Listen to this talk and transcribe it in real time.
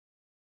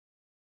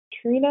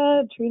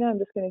Trina. Trina, I'm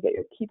just going to get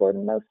your keyboard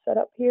and mouse set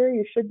up here.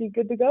 You should be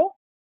good to go.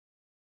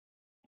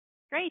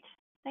 Great.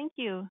 Thank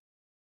you.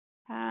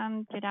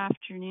 Good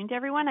afternoon to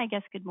everyone. I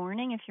guess good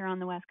morning if you're on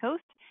the West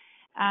Coast.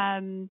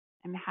 I'm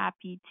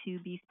happy to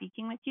be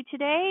speaking with you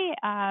today.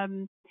 I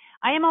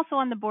am also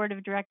on the board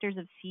of directors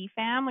of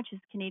CFAM, which is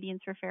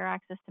Canadians for Fair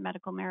Access to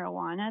Medical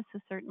Marijuana. So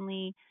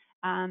certainly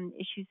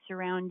issues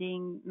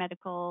surrounding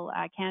medical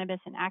cannabis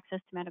and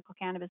access to medical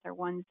cannabis are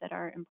ones that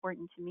are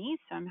important to me.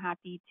 So I'm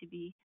happy to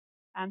be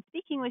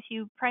speaking with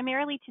you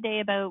primarily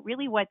today about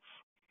really what's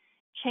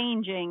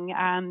changing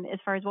as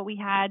far as what we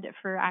had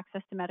for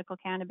access to medical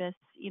cannabis,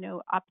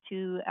 up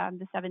to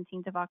the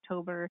 17th of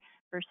October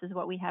versus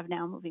what we have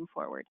now moving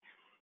forward.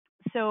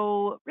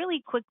 So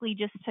really quickly,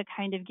 just to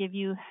kind of give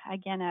you,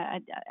 again, a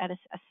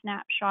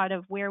snapshot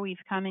of where we've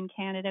come in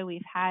Canada.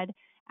 We've had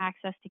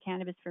access to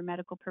cannabis for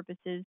medical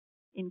purposes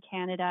in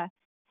Canada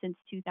since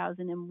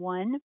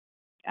 2001,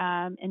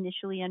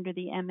 initially under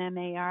the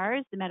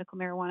MMARs, the Medical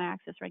Marijuana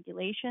Access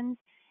Regulations.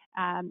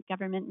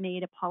 Government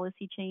made a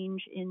policy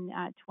change in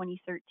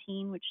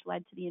 2013, which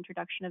led to the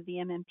introduction of the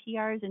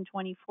MMPRs in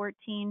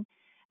 2014.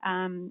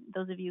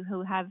 Those of you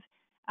who have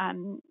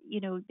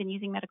been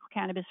using medical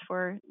cannabis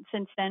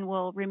since then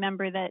will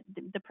remember that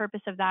the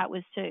purpose of that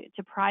was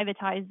to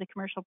privatize the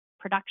commercial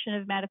production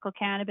of medical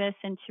cannabis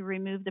and to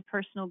remove the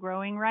personal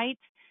growing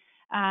rights.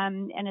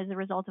 And as a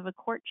result of a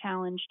court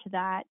challenge to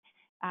that,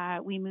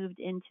 we moved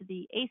into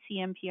the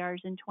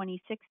ACMPRs in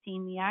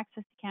 2016, the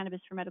Access to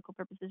Cannabis for Medical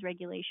Purposes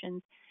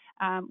Regulations,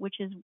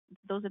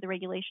 those are the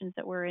regulations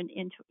that were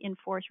in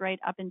force right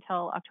up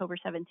until October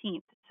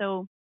 17th.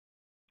 So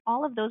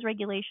all of those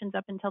regulations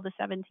up until the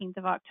 17th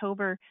of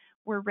October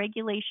were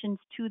regulations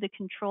to the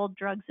Controlled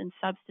Drugs and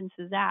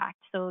Substances Act.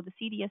 So the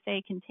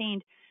CDSA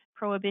contained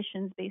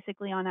prohibitions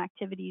basically on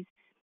activities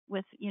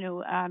with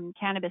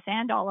cannabis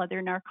and all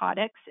other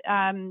narcotics.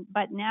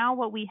 But now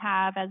what we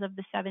have as of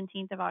the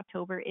 17th of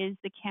October is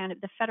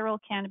the Federal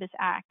Cannabis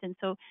Act. And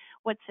so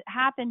what's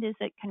happened is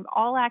that kind of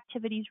all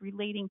activities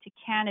relating to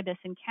cannabis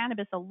and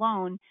cannabis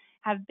alone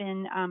have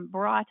been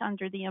brought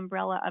under the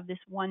umbrella of this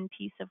one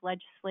piece of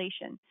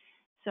legislation.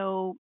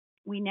 So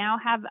we now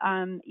have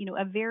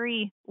a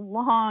very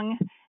long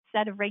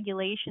set of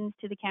regulations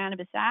to the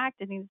Cannabis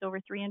Act. I think it's over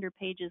 300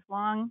 pages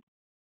long.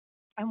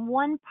 And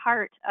one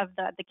part of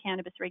the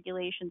cannabis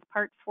regulations,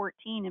 Part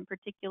 14 in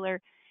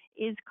particular,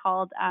 is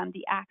called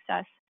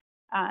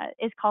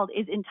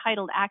is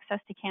entitled Access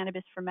to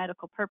Cannabis for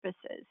Medical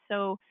Purposes.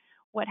 So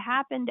what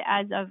happened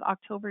as of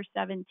October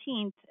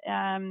 17th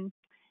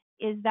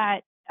is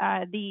that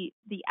the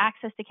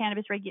Access to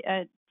Cannabis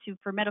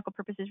for Medical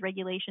Purposes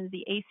regulations,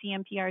 the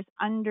ACMPRs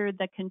under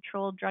the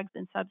Controlled Drugs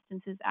and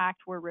Substances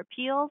Act were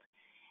repealed,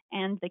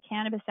 and the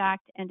Cannabis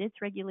Act and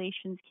its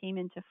regulations came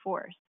into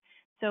force.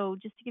 So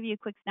just to give you a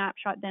quick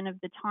snapshot then of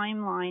the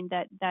timeline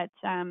that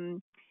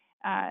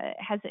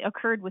has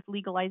occurred with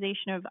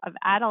legalization of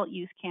adult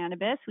use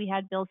cannabis, we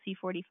had Bill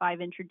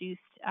C-45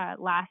 introduced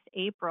last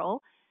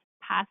April,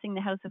 passing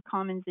the House of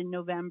Commons in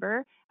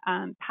November,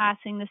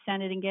 passing the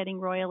Senate and getting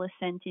royal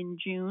assent in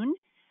June.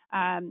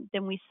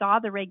 Then we saw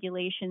the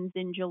regulations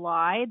in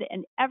July,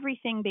 and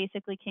everything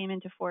basically came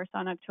into force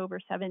on October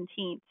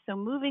 17th. So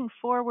moving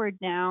forward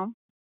now,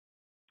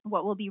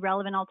 what will be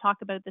relevant, I'll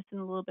talk about this in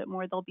a little bit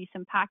more. There'll be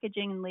some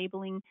packaging and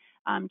labeling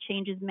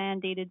changes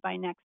mandated by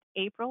next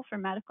April for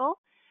medical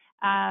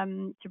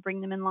to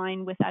bring them in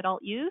line with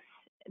adult use.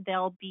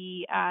 There'll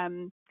be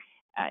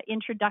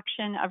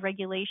introduction of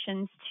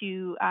regulations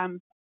to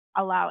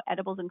allow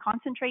edibles and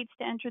concentrates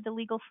to enter the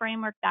legal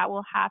framework. That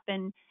will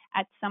happen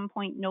at some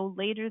point no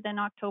later than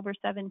October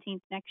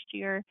 17th next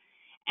year.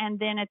 And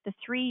then at the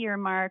 3-year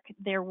mark,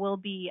 there will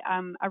be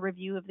a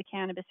review of the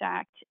Cannabis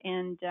Act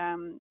and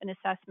an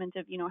assessment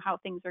of, how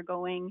things are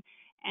going.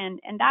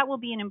 And that will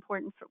be an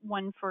important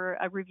one for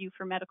a review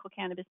for medical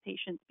cannabis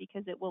patients,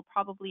 because it will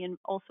probably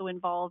also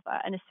involve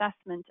an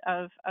assessment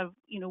of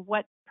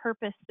what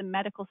purpose the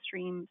medical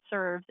stream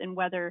serves and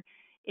whether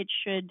it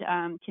should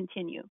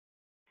continue.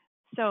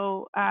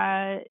 So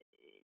yeah,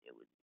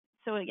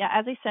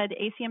 as I said,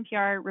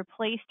 ACMPR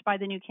replaced by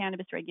the new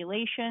cannabis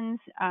regulations.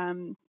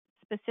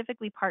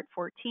 Specifically, Part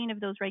 14 of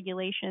those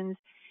regulations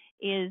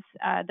is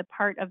the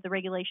part of the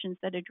regulations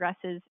that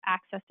addresses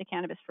access to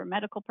cannabis for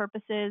medical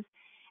purposes.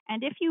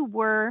 And if you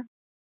were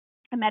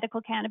a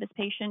medical cannabis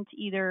patient,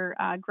 either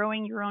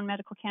growing your own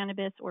medical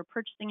cannabis or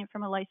purchasing it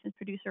from a licensed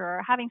producer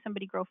or having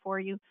somebody grow for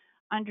you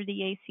under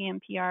the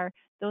ACMPR,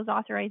 those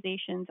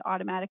authorizations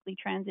automatically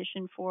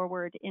transition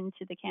forward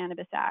into the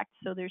Cannabis Act.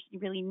 So there's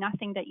really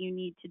nothing that you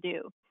need to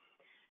do.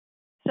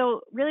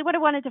 So really what I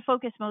wanted to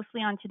focus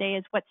mostly on today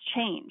is what's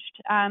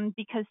changed,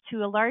 because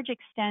to a large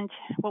extent,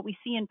 what we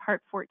see in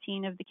Part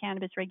 14 of the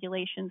cannabis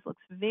regulations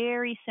looks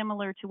very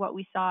similar to what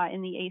we saw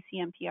in the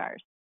ACMPRs.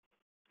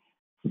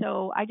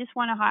 So I just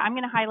I'm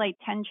going to highlight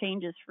 10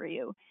 changes for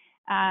you,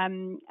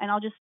 and I'll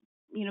just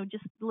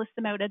list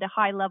them out at a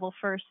high level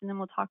first, and then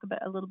we'll talk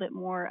about a little bit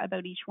more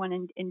about each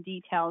one in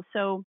detail.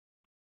 So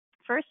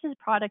first is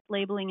product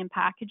labeling and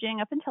packaging.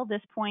 Up until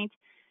this point,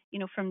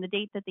 from the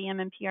date that the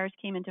MMPRs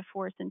came into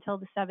force until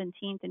the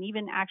 17th, and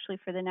even actually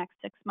for the next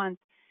 6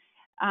 months,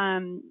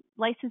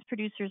 licensed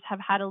producers have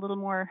had a little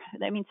more.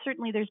 I mean,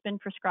 certainly there's been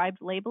prescribed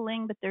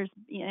labeling, but there's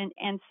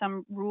and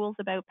some rules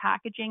about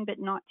packaging, but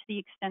not to the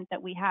extent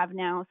that we have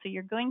now. So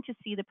you're going to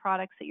see the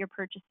products that you're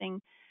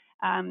purchasing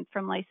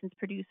from licensed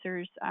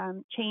producers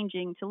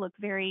changing to look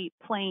very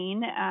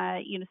plain,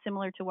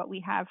 similar to what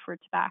we have for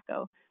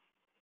tobacco.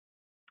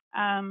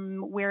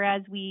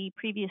 Whereas we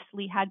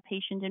previously had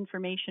patient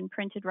information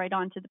printed right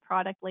onto the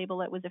product label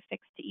that was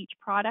affixed to each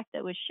product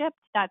that was shipped,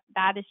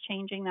 that is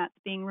changing. That's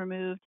being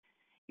removed.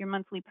 Your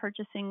monthly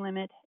purchasing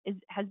limit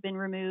has been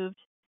removed.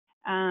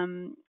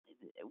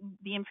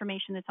 The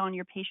information that's on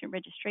your patient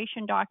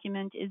registration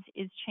document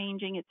is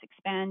changing. It's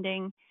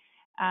expanding.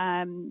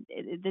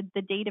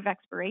 The date of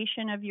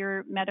expiration of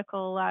your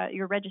medical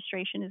your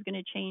registration is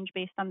going to change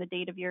based on the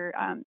date of your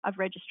of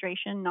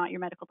registration, not your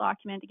medical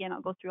document. Again,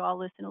 I'll go through all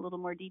this in a little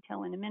more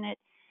detail in a minute.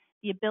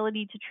 The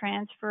ability to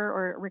transfer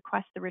or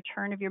request the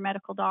return of your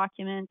medical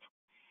document,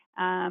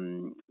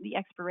 the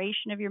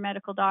expiration of your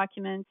medical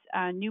documents,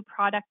 new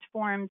product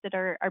forms that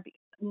are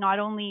not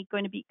only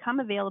going to become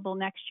available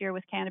next year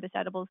with cannabis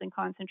edibles and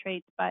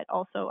concentrates, but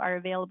also are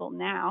available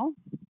now.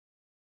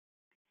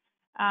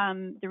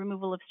 The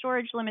removal of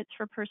storage limits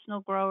for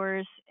personal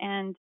growers,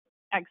 and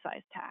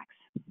excise tax.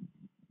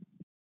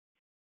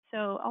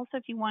 So also,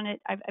 if you want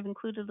it, I've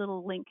included a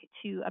little link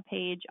to a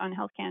page on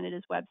Health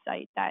Canada's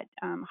website that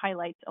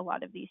highlights a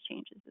lot of these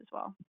changes as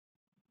well.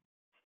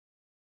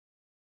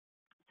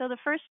 So the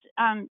first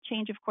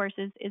change, of course,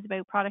 is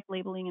about product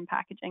labeling and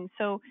packaging.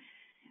 So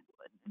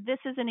this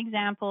is an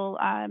example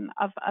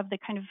of the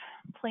kind of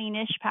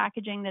plainish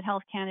packaging that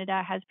Health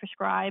Canada has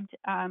prescribed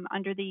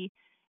under the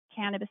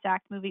Cannabis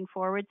Act moving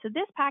forward. So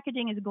this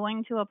packaging is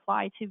going to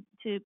apply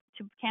to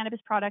cannabis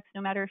products,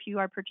 no matter if you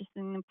are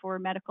purchasing them for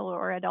medical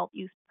or adult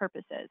use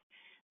purposes.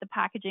 The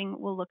packaging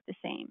will look the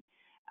same.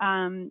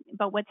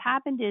 But what's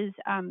happened is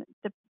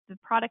the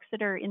products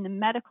that are in the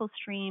medical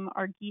stream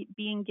are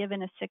being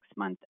given a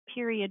 6-month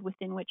period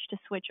within which to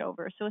switch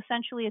over. So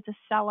essentially, it's a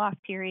sell-off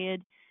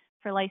period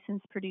for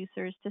licensed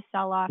producers to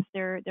sell off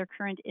their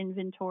current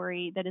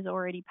inventory that is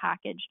already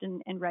packaged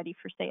and ready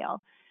for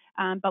sale.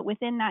 But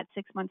within that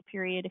 6-month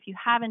period, if you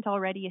haven't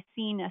already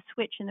seen a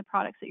switch in the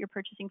products that you're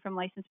purchasing from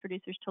licensed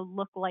producers to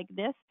look like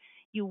this,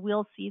 you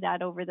will see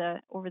that over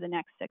the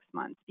next 6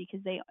 months, because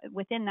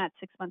within that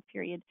 6-month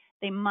period,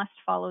 they must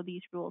follow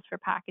these rules for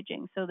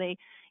packaging. So they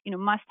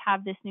must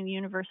have this new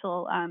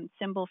universal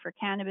symbol for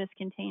cannabis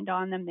contained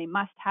on them. They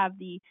must have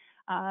the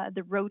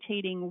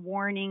rotating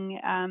warning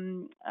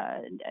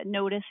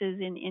notices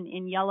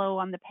in yellow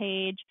on the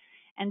page,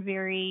 and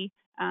very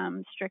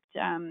strict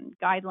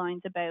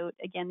guidelines about,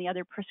 again, the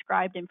other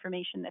prescribed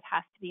information that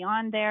has to be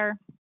on there,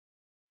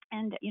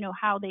 and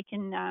how they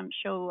can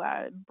show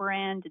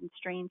brand and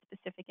strain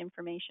specific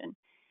information.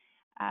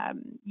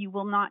 You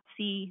will not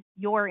see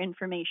your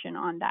information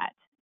on that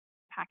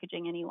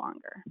packaging any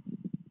longer,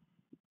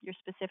 your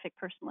specific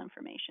personal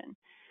information.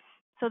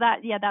 So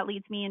that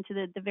leads me into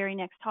the very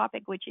next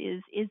topic, which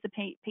is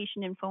the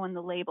patient info on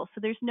the label.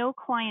 So there's no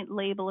client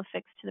label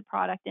affixed to the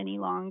product any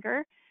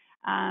longer.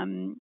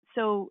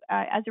 So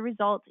as a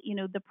result,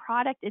 the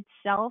product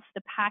itself,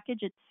 the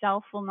package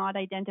itself, will not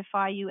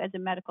identify you as a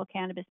medical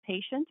cannabis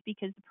patient,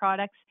 because the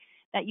products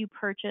that you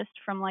purchased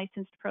from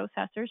licensed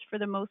processors, for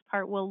the most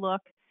part, will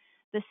look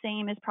the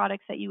same as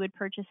products that you would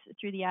purchase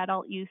through the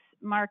adult use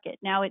market.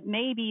 Now, it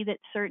may be that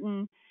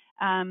certain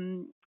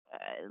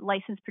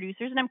licensed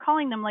producers, and I'm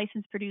calling them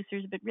licensed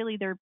producers, but really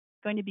they're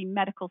going to be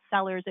medical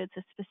sellers. It's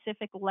a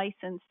specific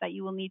license that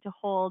you will need to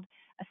hold,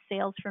 a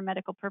sales for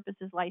medical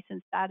purposes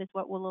license. That is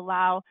what will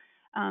allow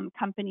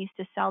companies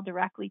to sell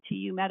directly to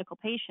you, medical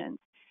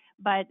patients.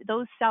 But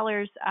those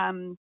sellers,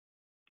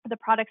 the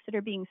products that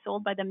are being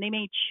sold by them, they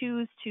may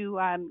choose to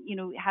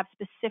have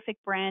specific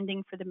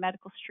branding for the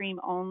medical stream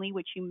only,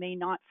 which you may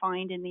not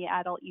find in the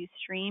adult use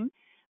stream.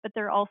 But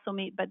there also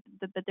but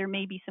there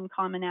may be some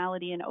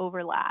commonality and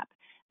overlap.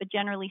 But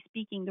generally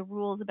speaking, the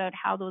rules about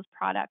how those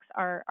products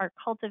are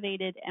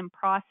cultivated and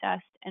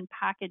processed and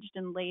packaged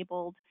and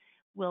labeled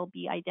will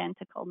be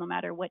identical, no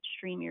matter what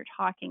stream you're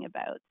talking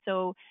about.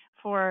 So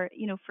for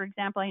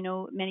example, I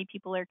know many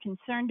people are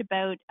concerned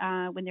about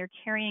when they're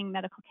carrying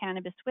medical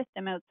cannabis with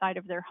them outside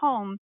of their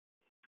home,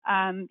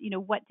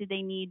 what do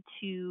they need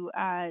to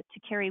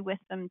carry with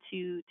them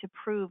to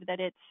prove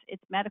that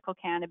it's medical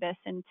cannabis,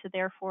 and to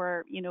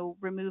therefore,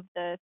 remove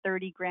the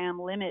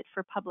 30-gram limit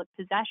for public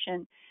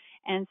possession.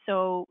 And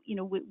so,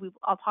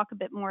 I'll talk a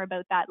bit more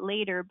about that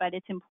later, but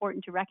it's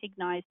important to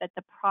recognize that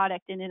the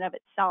product in and of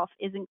itself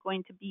isn't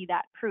going to be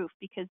that proof,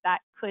 because that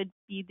could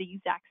be the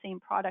exact same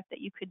product that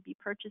you could be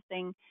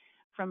purchasing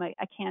from a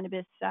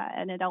cannabis,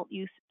 an adult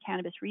use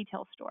cannabis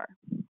retail store.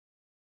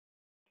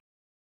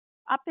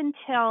 Up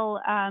until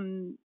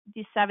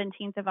the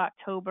 17th of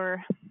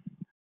October,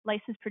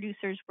 licensed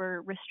producers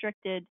were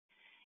restricted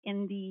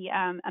in the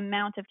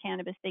amount of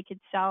cannabis they could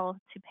sell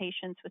to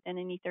patients within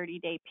any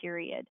 30-day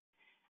period.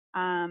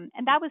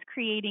 And that was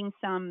creating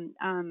some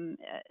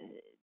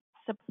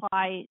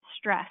supply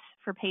stress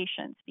for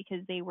patients because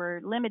they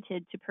were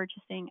limited to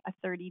purchasing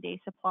a 30-day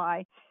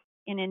supply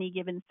in any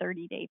given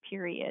 30-day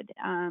period.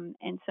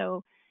 And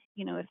so,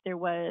 you know, if there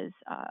was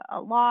a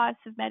loss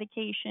of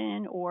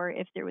medication, or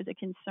if there was a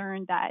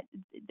concern that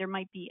there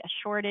might be a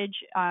shortage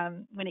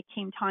when it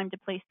came time to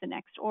place the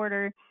next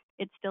order,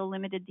 it still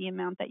limited the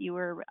amount that you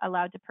were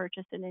allowed to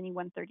purchase in any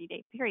one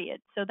 30-day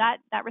period. So that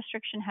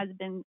restriction has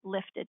been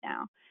lifted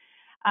now.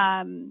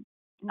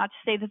 Not to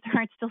say that there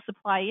aren't still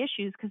supply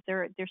issues, because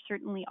there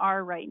certainly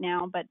are right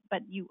now, but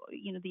you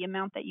know, the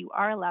amount that you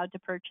are allowed to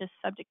purchase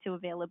subject to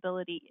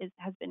availability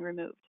has been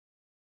removed,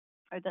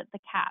 or the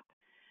cap.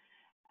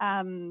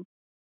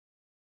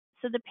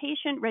 So the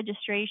patient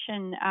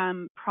registration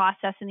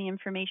process and the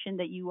information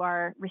that you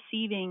are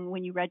receiving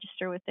when you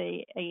register with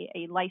a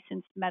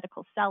licensed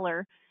medical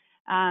seller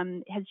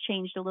has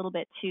changed a little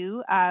bit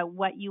too.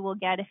 What you will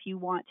get if you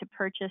want to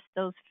purchase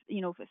those,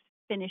 you know,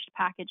 finished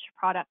packaged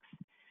products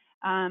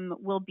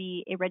will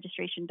be a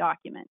registration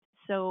document.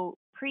 So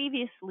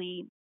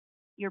previously,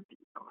 your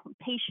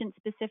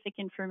patient-specific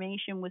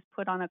information was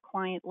put on a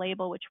client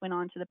label, which went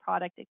onto the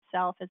product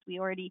itself. As we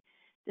already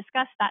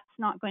discussed, that's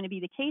not going to be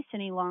the case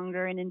any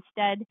longer, and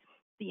instead,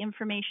 the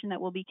information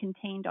that will be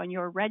contained on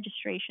your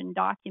registration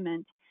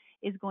document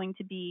is going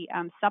to be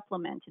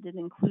supplemented and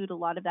include a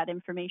lot of that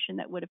information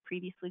that would have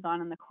previously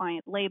gone on the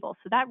client label.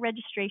 So that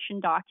registration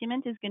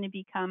document is going to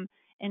become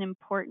an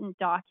important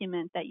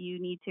document that you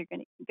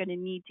going to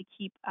need to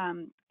keep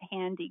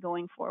handy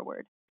going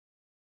forward.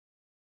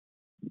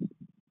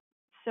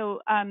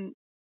 So,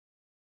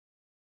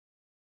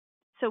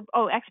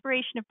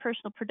 expiration of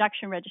personal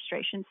production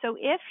registration. So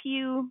if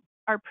you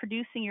are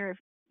producing your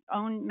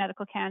own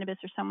medical cannabis,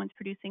 or someone's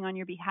producing on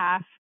your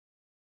behalf,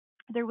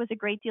 there was a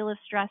great deal of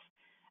stress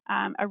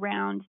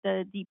around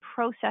the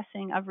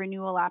processing of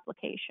renewal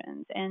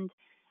applications, and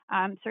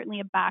certainly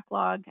a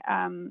backlog,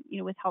 you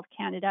know, with Health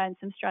Canada, and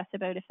some stress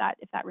about if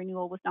that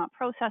renewal was not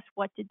processed,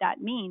 what did that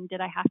mean?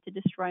 Did I have to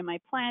destroy my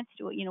plants?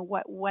 You know,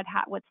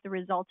 what's the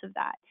result of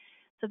that?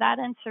 So that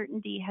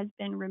uncertainty has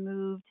been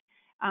removed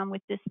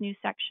with this new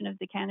section of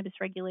the cannabis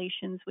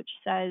regulations, which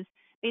says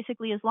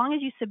basically, as long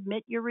as you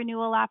submit your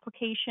renewal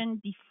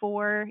application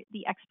before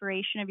the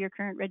expiration of your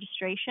current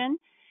registration,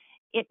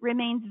 it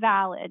remains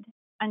valid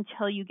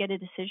until you get a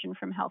decision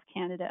from Health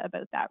Canada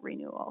about that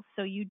renewal.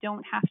 So you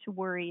don't have to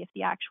worry if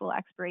the actual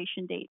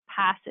expiration date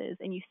passes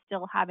and you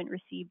still haven't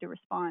received a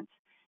response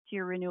to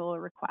your renewal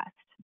request.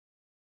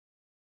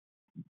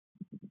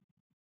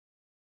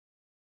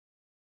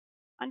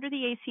 Under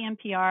the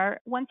ACMPR,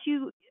 once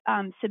you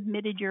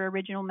submitted your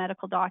original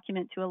medical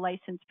document to a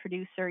licensed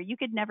producer, you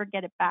could never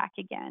get it back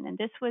again. And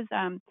this was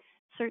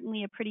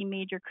certainly a pretty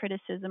major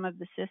criticism of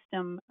the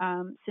system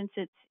since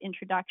its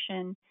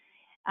introduction,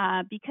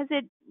 because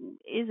it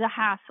is a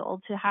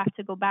hassle to have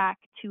to go back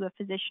to a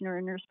physician or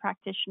a nurse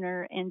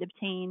practitioner and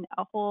obtain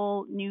a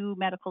whole new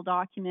medical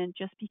document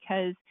just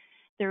because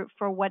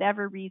for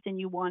whatever reason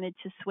you wanted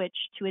to switch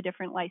to a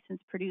different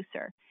licensed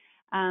producer.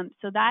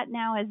 So that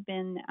now has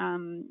been,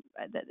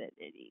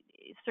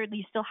 certainly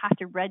you still have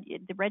to,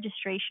 the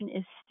registration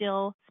is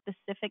still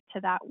specific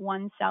to that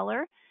one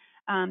seller.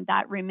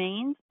 That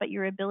remains, but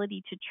your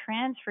ability to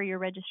transfer your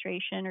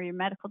registration or your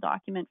medical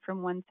document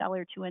from one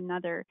seller to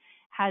another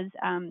has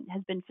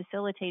been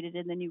facilitated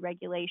in the new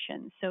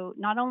regulations. So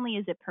not only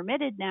is it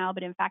permitted now,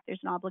 but in fact there's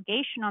an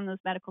obligation on those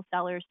medical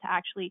sellers to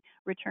actually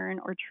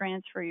return or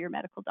transfer your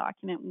medical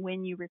document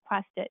when you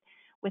request it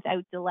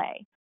without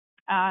delay.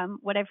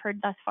 What I've heard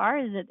thus far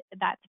is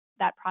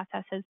that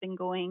process has been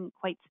going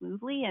quite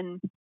smoothly, and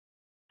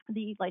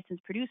the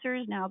licensed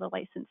producers, now the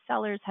licensed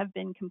sellers, have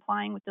been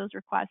complying with those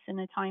requests in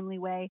a timely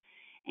way,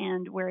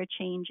 and where a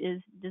change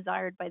is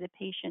desired by the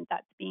patient,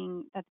 that's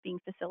being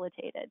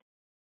facilitated.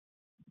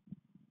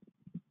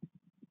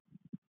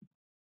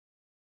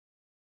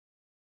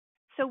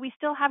 So we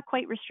still have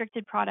quite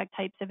restricted product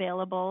types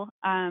available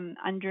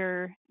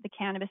under the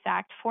Cannabis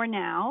Act for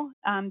now.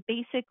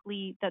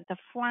 Basically, the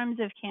forms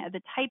of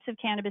the types of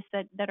cannabis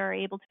that are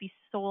able to be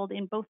sold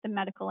in both the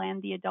medical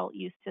and the adult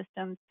use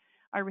systems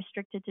are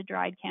restricted to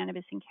dried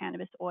cannabis and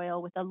cannabis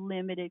oil with a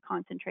limited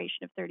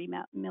concentration of 30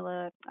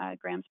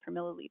 milligrams per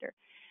milliliter.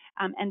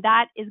 And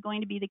that is going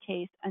to be the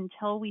case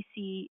until we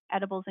see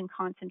edibles and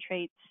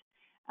concentrates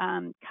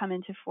come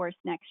into force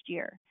next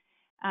year.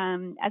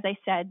 As I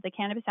said, the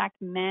Cannabis Act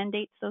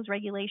mandates those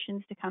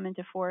regulations to come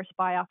into force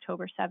by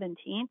October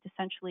 17th.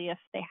 Essentially, if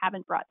they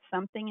haven't brought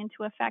something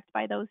into effect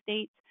by those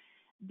dates,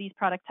 these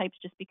product types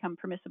just become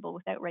permissible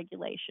without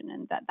regulation,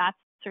 and that's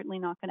certainly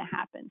not going to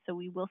happen. So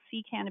we will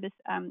see cannabis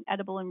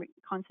edible and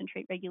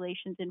concentrate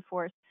regulations in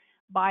force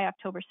by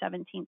October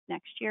 17th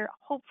next year,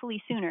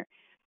 hopefully sooner.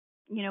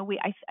 You know,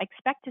 I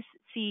expect to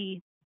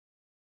see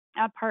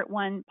a Part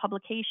 1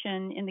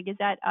 publication in the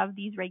Gazette of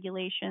these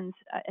regulations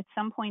at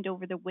some point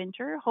over the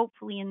winter,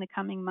 hopefully in the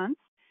coming months,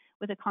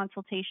 with a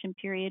consultation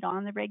period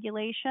on the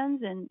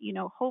regulations. And, you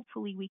know,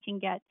 hopefully we can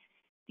get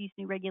these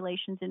new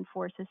regulations in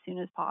force as soon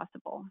as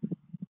possible.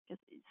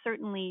 Because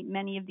certainly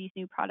many of these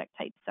new product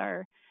types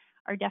are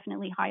are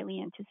definitely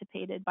highly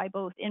anticipated by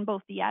both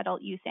the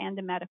adult use and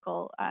the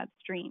medical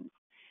streams.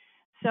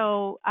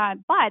 So,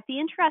 but the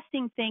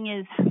interesting thing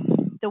is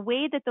the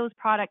way that those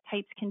product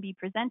types can be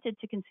presented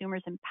to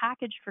consumers and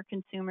packaged for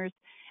consumers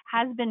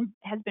has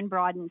been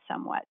broadened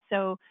somewhat.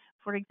 So,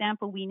 for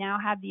example, we now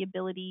have the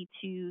ability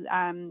to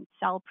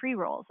sell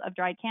pre-rolls of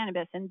dried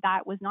cannabis, and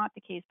that was not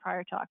the case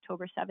prior to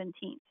October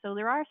 17th. So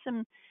there are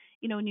some,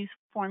 new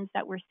forms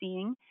that we're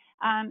seeing,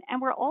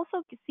 and we're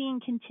also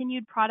seeing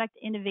continued product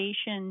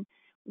innovation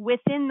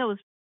within those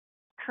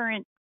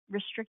current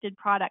restricted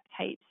product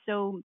types.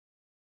 So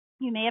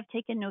you may have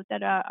taken note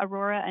that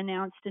Aurora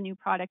announced a new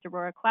product,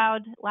 Aurora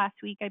Cloud, last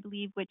week, I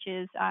believe, which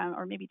is,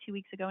 or maybe 2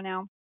 weeks ago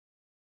now,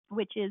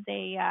 which is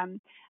a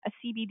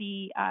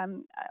CBD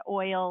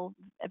oil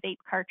vape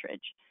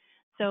cartridge.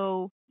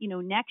 So,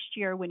 next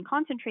year when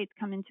concentrates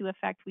come into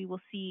effect, we will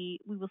see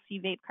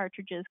vape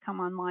cartridges come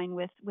online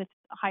with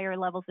higher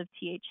levels of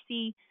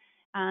THC.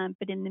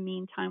 But in the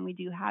meantime, we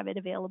do have it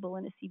available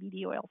in a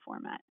CBD oil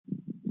format.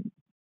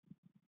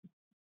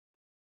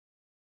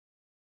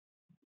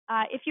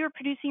 If you're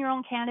producing your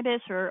own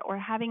cannabis or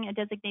having a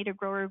designated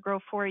grower grow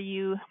for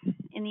you,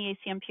 in the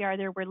ACMPR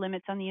there were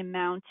limits on the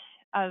amount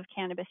of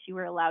cannabis you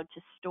were allowed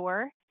to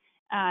store,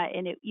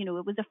 and it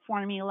was a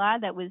formula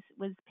that was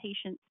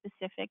patient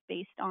specific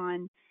based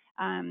on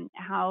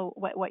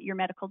what your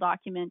medical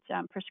document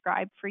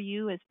prescribed for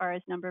you as far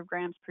as number of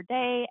grams per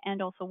day,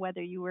 and also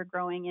whether you were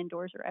growing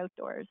indoors or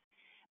outdoors.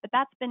 But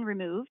that's been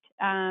removed.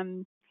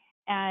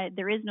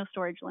 There is no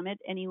storage limit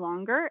any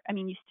longer. I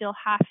mean, you still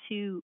have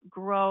to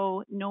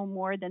grow no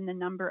more than the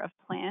number of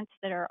plants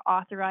that are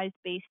authorized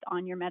based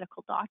on your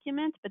medical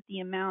document, but the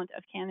amount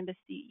of cannabis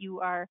that you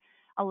are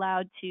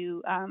allowed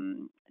to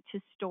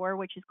store,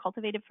 which is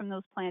cultivated from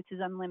those plants, is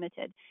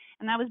unlimited.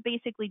 And that was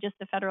basically just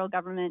the federal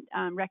government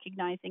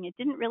recognizing it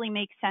didn't really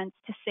make sense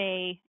to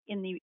say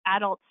in the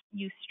adult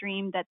use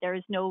stream that there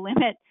is no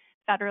limit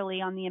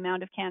federally on the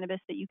amount of cannabis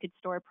that you could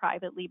store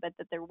privately, but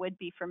that there would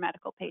be for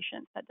medical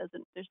patients.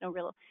 There's no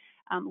real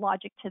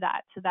logic to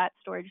that. So that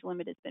storage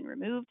limit has been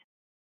removed.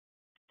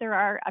 There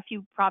are a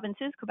few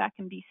provinces, Quebec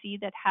and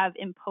BC, that have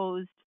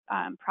imposed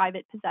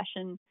private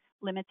possession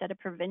limits at a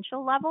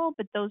provincial level,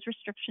 but those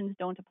restrictions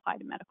don't apply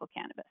to medical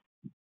cannabis.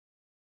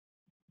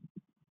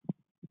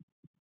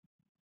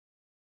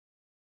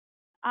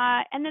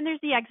 And then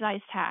there's the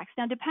excise tax.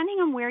 Now, depending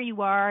on where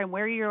you are and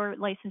where your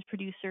licensed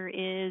producer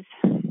is,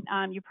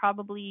 you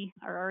probably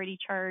are already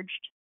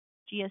charged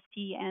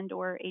GST and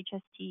or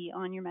HST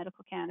on your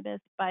medical cannabis,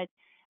 but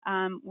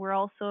we're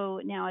also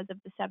now, as of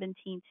the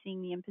 17th,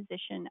 seeing the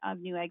imposition of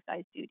new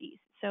excise duties.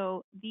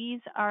 So these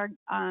are,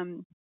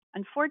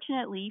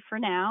 unfortunately for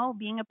now,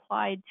 being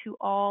applied to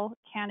all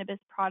cannabis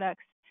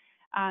products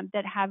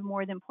that have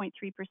more than 0.3%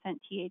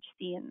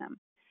 THC in them.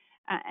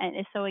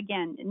 And so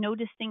again, no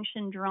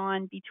distinction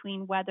drawn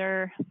between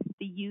whether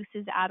the use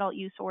is adult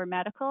use or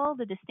medical.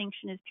 The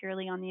distinction is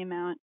purely on the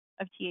amount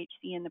of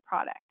THC in the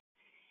product.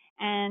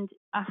 And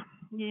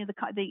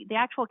the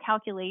actual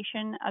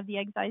calculation of the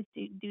excise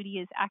duty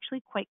is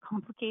actually quite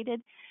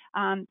complicated.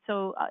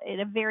 So at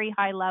a very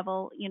high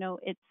level,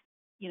 it's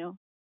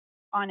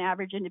on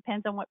average, and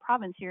depends on what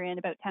province you're in,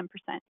 about 10%,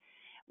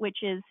 which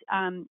is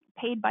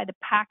paid by the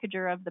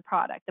packager of the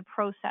product, the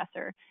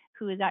processor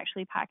who is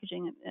actually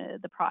packaging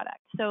the product.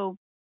 So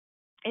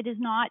it is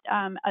not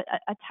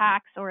a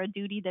tax or a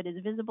duty that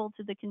is visible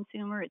to the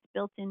consumer. It's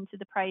built into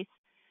the price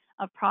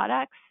of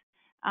products.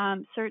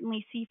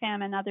 Certainly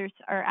CFAM and others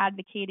are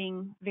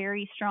advocating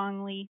very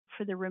strongly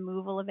for the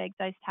removal of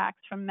excise tax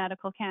from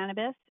medical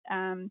cannabis.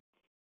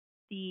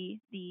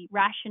 The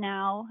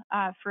rationale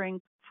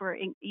for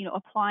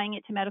applying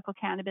it to medical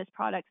cannabis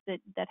products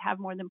that have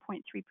more than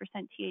 0.3%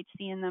 THC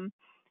in them,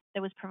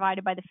 that was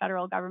provided by the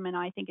federal government,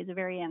 I think is a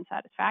very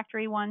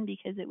unsatisfactory one,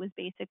 because it was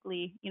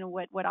basically,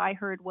 what I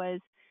heard was,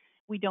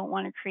 we don't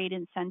want to create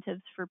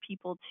incentives for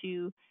people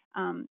to,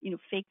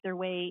 fake their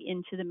way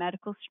into the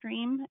medical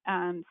stream.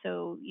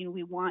 So,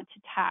 we want to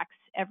tax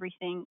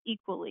everything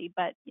equally,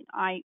 but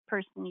I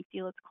personally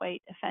feel it's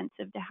quite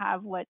offensive to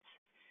have what's,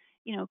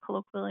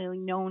 colloquially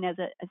known as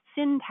a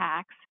sin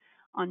tax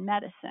on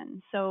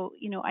medicine. So,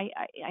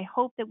 I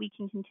hope that we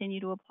can continue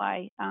to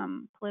apply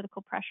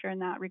political pressure in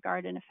that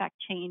regard and affect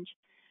change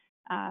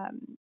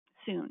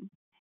soon.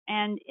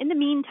 And in the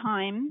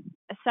meantime,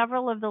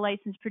 several of the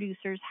licensed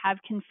producers have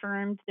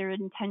confirmed their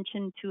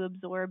intention to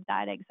absorb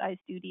that excise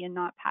duty and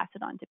not pass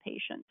it on to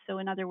patients. So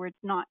in other words,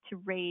 not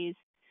to raise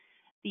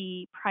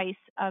the price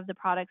of the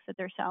products that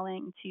they're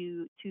selling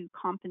to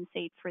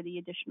compensate for the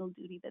additional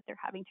duty that they're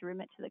having to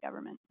remit to the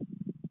government.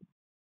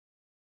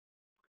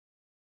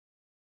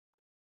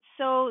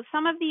 So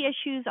some of the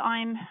issues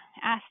I'm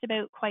asked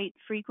about quite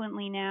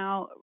frequently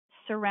now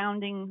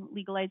surrounding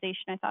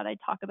legalization, I thought I'd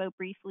talk about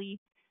briefly.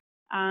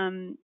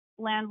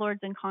 Landlords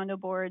and condo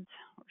boards,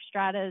 or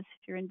stratas,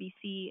 if you're in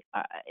BC,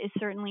 is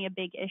certainly a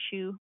big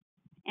issue.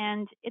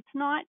 And it's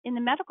not, in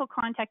the medical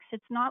context,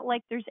 it's not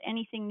like there's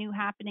anything new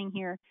happening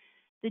here.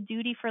 The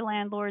duty for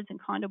landlords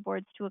and condo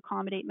boards to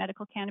accommodate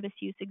medical cannabis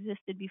use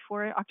existed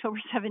before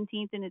October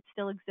 17th, and it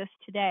still exists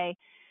today.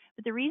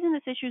 But the reason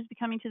this issue is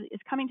coming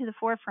to the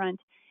forefront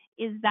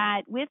is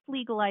that with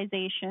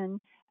legalization,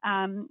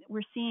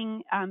 we're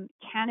seeing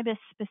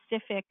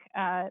cannabis-specific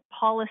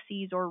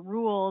policies or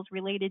rules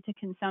related to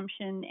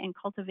consumption and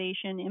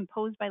cultivation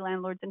imposed by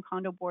landlords and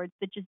condo boards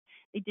that just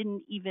they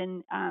didn't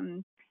even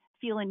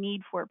feel a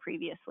need for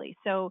previously.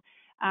 So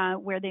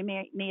where they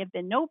may have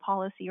been no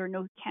policy or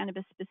no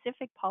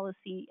cannabis-specific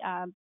policy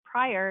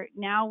prior,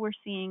 now we're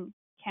seeing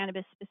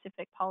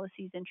cannabis-specific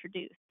policies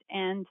introduced.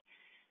 And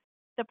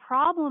the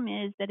problem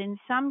is that in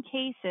some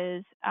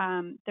cases,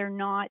 they're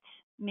not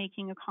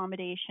making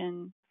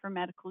accommodation for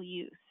medical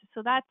use.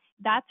 So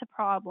that's a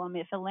problem.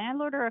 If a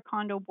landlord or a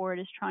condo board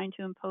is trying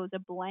to impose a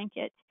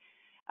blanket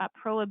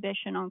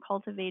prohibition on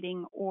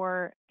cultivating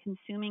or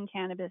consuming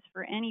cannabis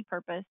for any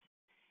purpose,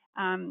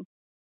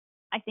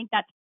 I think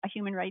that's a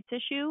human rights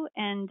issue,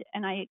 and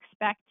I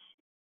expect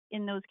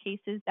in those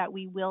cases that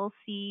we will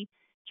see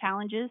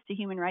challenges to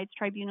human rights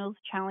tribunals,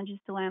 challenges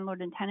to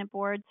landlord and tenant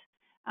boards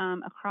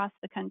across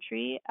the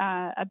country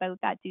about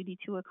that duty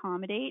to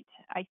accommodate.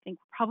 I think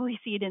we'll probably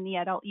see it in the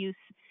adult use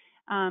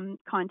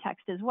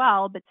context as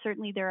well, but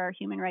certainly there are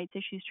human rights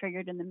issues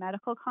triggered in the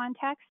medical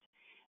context.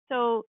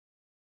 So,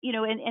 you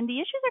know, and the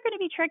issues are going to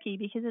be tricky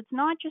because it's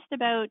not just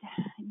about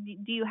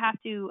do you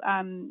have to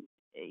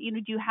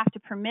do you have to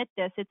permit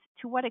this? It's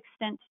to what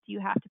extent do you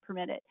have to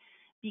permit it?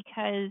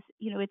 Because,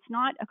 you know, it's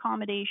not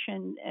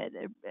accommodation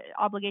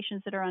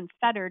obligations that are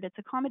unfettered. It's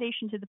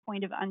accommodation to the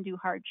point of undue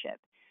hardship.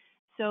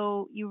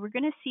 So you were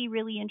going to see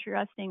really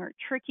interesting or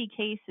tricky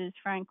cases,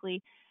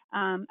 frankly.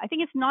 I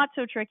think it's not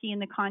so tricky in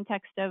the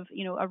context of,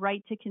 you know, a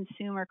right to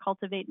consume or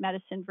cultivate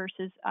medicine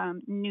versus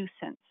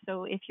nuisance.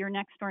 So if your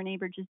next door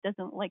neighbor just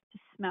doesn't like to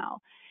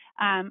smell,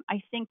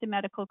 I think the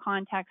medical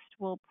context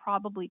will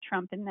probably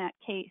trump in that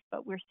case.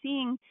 But we're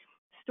seeing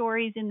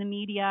stories in the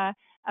media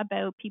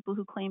about people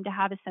who claim to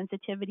have a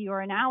sensitivity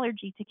or an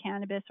allergy to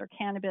cannabis or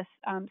cannabis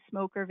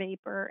smoke or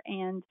vapor.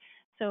 And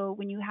so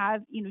when you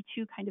have, you know,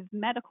 two kind of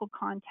medical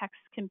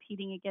contexts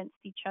competing against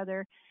each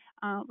other,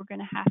 we're going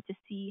to have to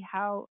see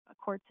how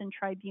courts and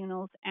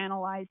tribunals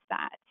analyze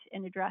that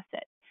and address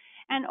it.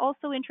 And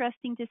also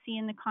interesting to see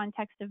in the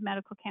context of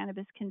medical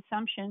cannabis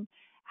consumption,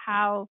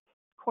 how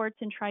courts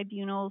and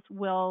tribunals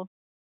will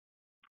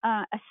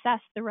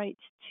assess the right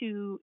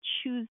to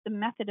choose the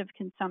method of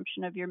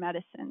consumption of your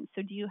medicine.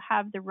 So do you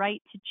have the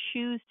right to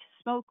choose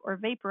to smoke or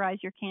vaporize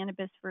your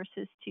cannabis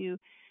versus to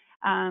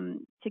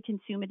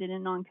consume it in a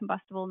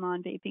non-combustible,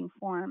 non-vaping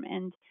form?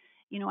 And,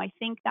 you know, I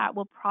think that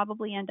will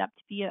probably end up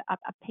to be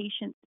a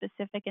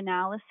patient-specific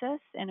analysis,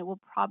 and it will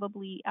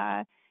probably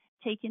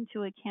take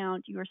into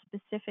account your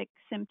specific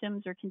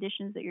symptoms or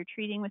conditions that you're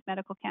treating with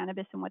medical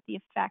cannabis and what the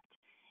effect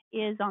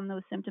is on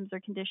those symptoms or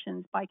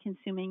conditions by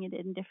consuming it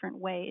in different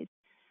ways.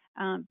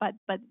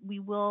 But we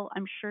will,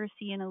 I'm sure,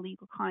 see in a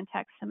legal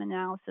context some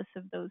analysis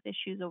of those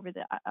issues over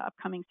the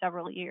upcoming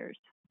several years.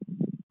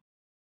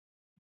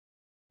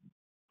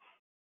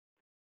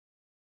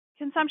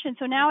 Consumption.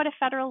 So now at a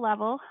federal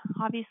level,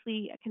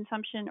 obviously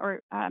consumption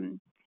or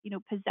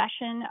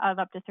possession of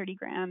up to 30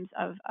 grams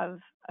of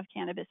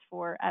cannabis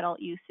for adult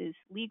use is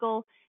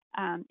legal.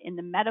 In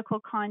the medical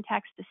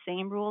context, the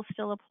same rules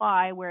still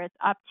apply, where it's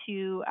up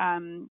to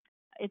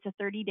it's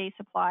a 30-day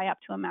supply up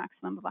to a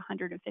maximum of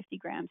 150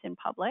 grams in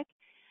public.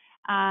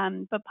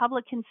 But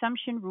public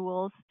consumption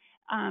rules,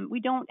 we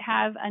don't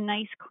have a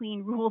nice,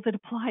 clean rule that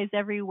applies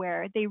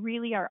everywhere. They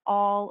really are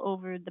all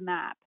over the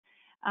map.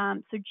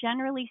 So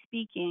generally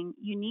speaking,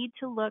 you need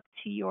to look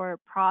to your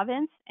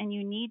province and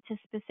you need to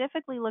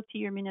specifically look to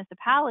your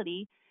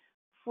municipality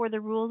for the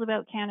rules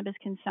about cannabis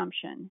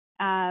consumption,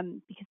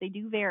 because they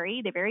do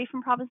vary. They vary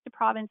from province to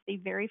province. They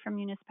vary from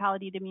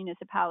municipality to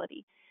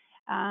municipality.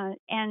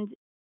 And,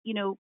 you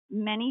know,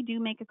 many do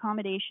make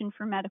accommodation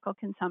for medical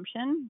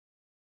consumption,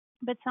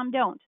 but some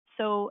don't.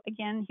 So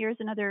again, here's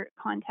another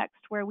context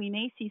where we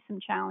may see some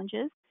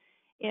challenges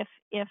if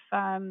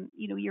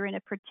you're in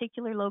a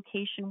particular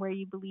location where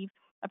you believe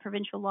a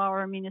provincial law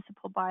or a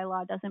municipal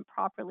bylaw doesn't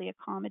properly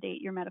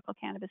accommodate your medical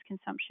cannabis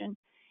consumption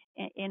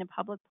in a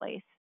public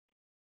place.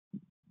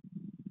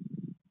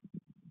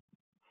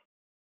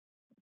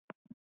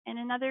 And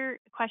another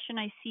question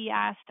I see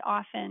asked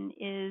often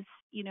is,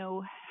 you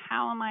know,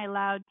 how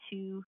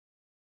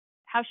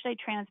should I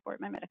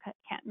transport my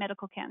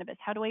medical cannabis?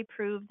 How do I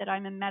prove that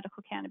I'm a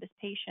medical cannabis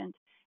patient?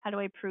 How do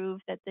I prove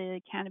that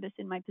the cannabis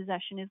in my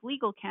possession is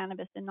legal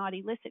cannabis and not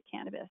illicit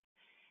cannabis?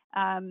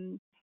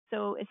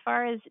 So as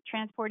far as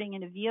transporting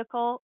in a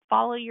vehicle,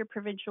 follow your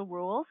provincial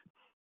rules.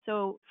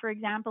 So for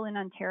example, in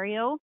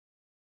Ontario,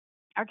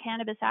 our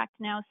Cannabis Act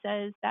now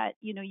says that,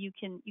 you know, you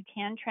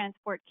can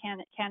transport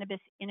cannabis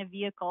in a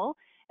vehicle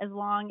as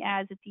long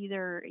as it's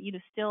either, you know,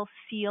 still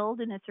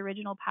sealed in its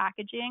original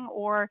packaging,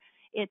 or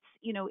it's,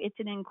 you know, it's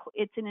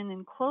in an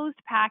enclosed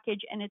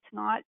package and it's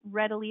not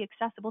readily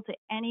accessible to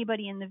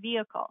anybody in the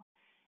vehicle.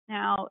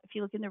 Now, if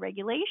you look in the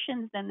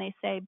regulations, then they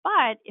say,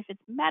 but if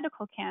it's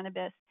medical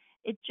cannabis,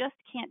 it just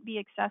can't be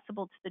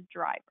accessible to the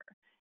driver.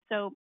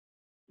 So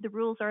the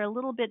rules are a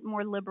little bit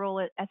more liberal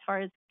as far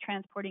as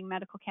transporting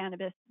medical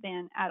cannabis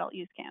than adult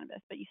use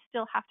cannabis, but you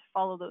still have to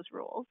follow those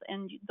rules,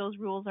 and those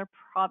rules are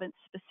province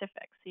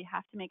specific. So you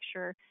have to make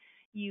sure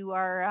you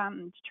are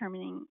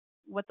determining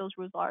what those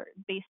rules are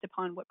based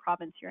upon what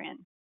province you're in.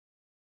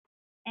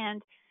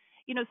 And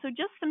so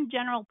just some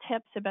general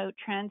tips about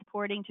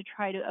transporting to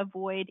try to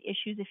avoid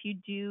issues if you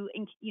do,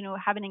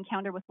 have an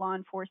encounter with law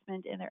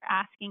enforcement and they're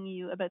asking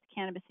you about the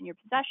cannabis in your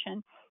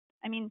possession.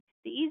 I mean,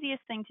 the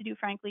easiest thing to do,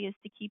 frankly, is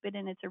to keep it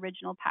in its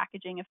original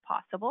packaging if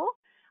possible.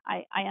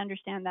 I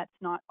understand that's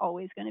not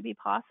always going to be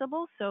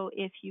possible. So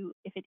if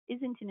it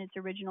isn't in its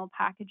original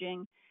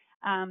packaging,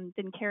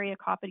 then carry a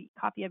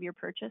copy of your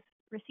purchase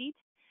receipt.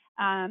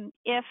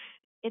 If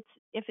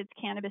it's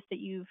cannabis that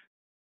you've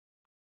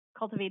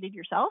cultivated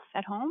yourself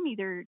at home,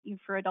 either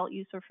for adult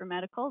use or for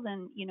medical,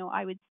 then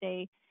I would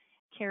say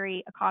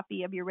carry a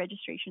copy of your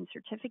registration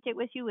certificate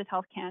with you with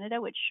Health Canada,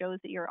 which shows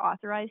that you're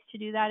authorized to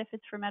do that if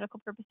it's for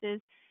medical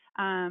purposes.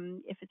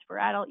 If it's for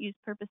adult use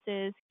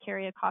purposes,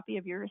 carry a copy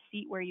of your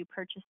receipt where you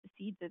purchased the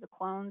seeds or the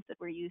clones that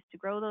were used to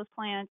grow those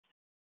plants.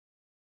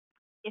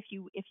 If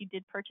you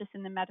did purchase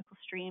in the medical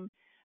stream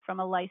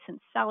from a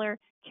licensed seller,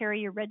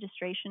 carry your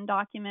registration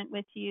document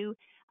with you.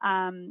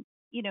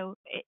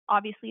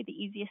 Obviously the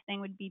easiest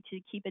thing would be to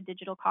keep a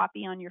digital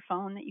copy on your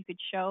phone that you could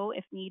show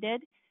if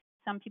needed.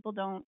 Some people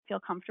don't feel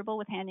comfortable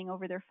with handing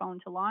over their phone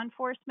to law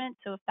enforcement.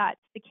 So if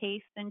that's the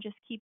case, then just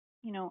keep,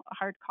 a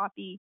hard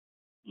copy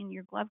in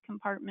your glove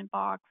compartment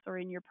box or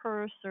in your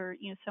purse or,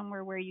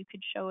 somewhere where you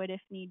could show it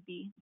if need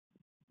be.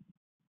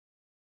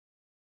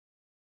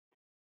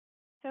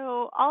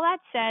 So all that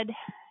said,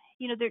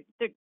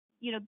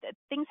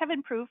 things have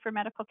improved for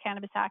medical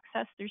cannabis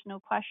access. There's no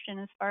question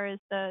as far as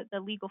the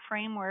legal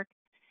framework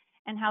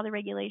and how the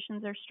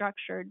regulations are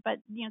structured. But,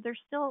 there's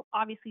still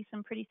obviously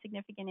some pretty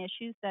significant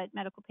issues that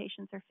medical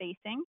patients are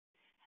facing.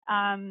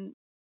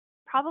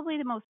 Probably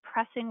the most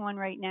pressing one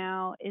right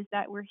now is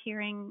that we're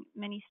hearing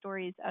many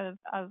stories of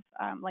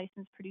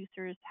licensed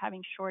producers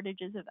having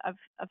shortages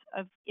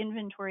of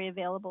inventory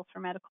available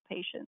for medical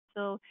patients.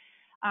 So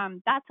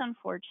that's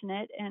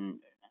unfortunate, and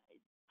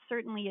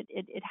certainly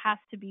it has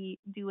to be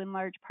due in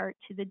large part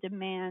to the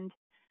demand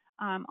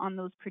on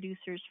those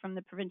producers from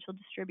the provincial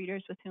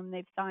distributors with whom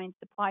they've signed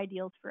supply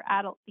deals for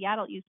the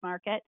adult use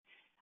market.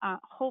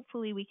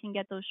 Hopefully we can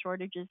get those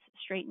shortages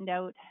straightened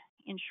out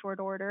in short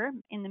order.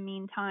 In the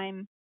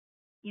meantime,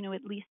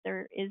 at least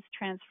there is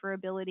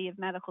transferability of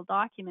medical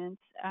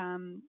documents,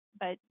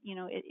 but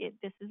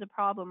this is a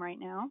problem right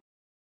now.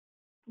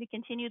 The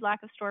continued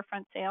lack of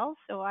storefront sales.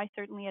 So I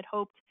certainly had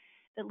hoped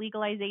that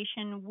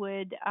legalization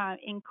would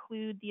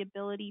include the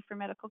ability for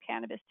medical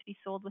cannabis to be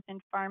sold within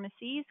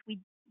pharmacies. We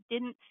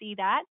didn't see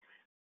that.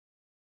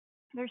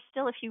 There's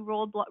still a few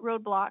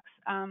roadblocks,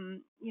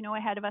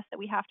 ahead of us that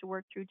we have to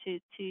work through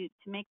to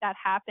make that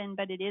happen.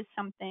 But it is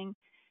something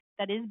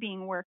that is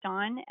being worked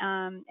on,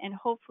 and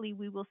hopefully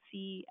we will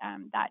see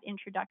that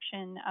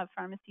introduction of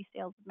pharmacy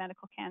sales of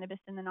medical cannabis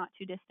in the not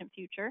too distant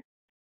future.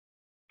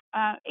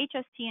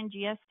 HST and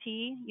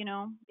GST,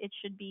 it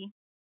should be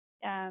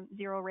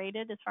zero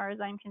rated as far as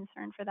I'm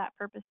concerned for that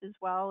purpose as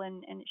well,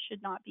 and it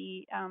should not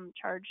be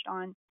charged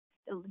on,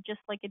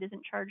 just like it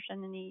isn't charged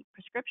on any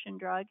prescription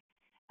drug.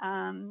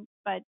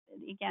 But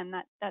again,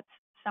 that's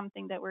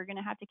something that we're going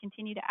to have to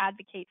continue to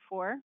advocate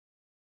for.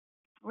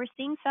 We're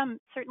seeing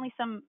certainly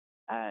some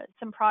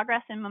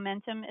progress and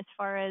momentum as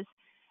far as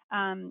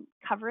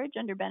coverage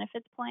under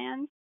benefits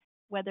plans,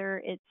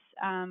 whether it's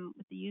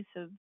with the use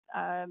of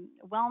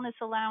wellness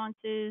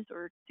allowances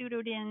or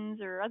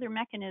pseudodins or other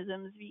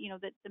mechanisms.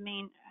 That the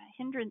main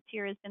hindrance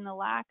here has been the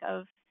lack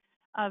of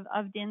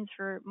DINs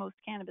for most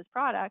cannabis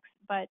products,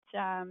 but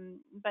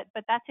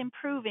that's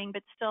improving.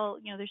 But still,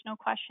 there's no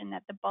question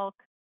that the bulk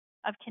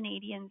of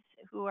Canadians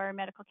who are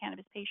medical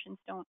cannabis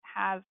patients don't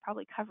have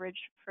probably coverage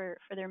for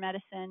their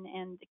medicine,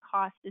 and the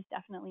cost is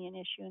definitely an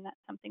issue, and that's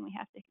something we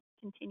have to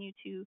continue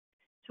to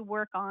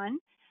work on.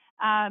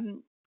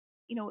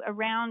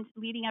 Around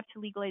leading up to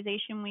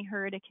legalization, we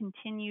heard a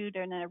continued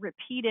and a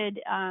repeated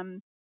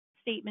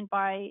statement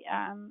by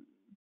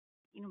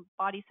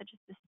bodies such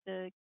as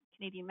the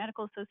Canadian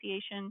Medical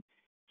Association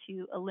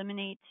to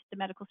eliminate the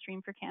medical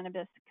stream for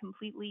cannabis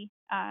completely.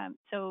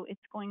 So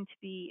it's going to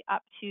be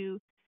up to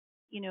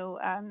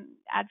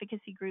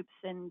advocacy groups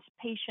and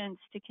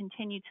patients to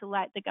continue to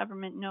let the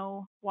government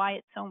know why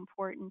it's so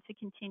important to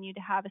continue to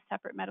have a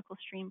separate medical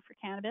stream for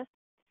cannabis.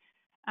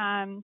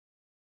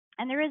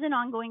 And there is an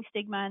ongoing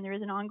stigma, and there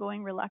is an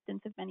ongoing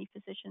reluctance of many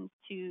physicians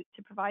to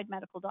provide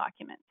medical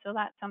documents. So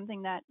that's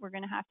something that we're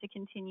going to have to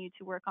continue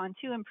to work on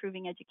too,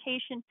 improving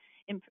education,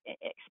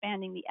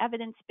 expanding the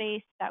evidence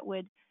base that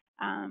would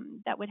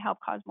help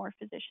cause more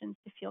physicians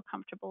to feel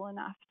comfortable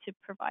enough to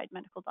provide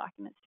medical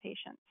documents to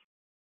patients.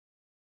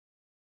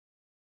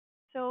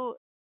 So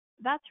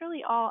that's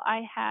really all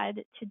I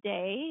had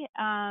today.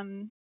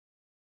 And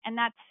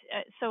that's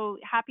so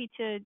happy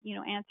to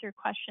answer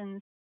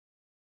questions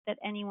that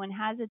anyone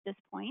has at this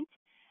point.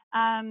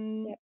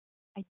 Yep.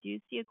 I do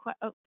see a question.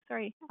 Oh,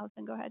 sorry,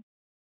 Allison, go ahead.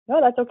 No,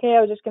 that's okay.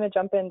 I was just going to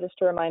jump in just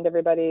to remind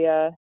everybody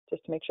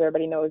just to make sure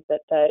everybody knows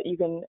that you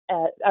can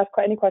ask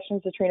any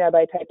questions to Trina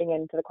by typing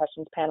into the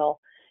questions panel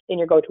in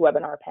your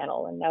GoToWebinar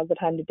panel. And now's the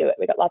time to do it.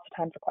 We got lots of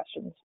time for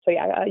questions. So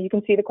yeah, you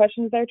can see the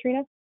questions there,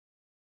 Trina?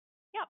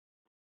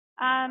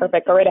 Yep.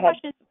 Perfect. So Go right ahead.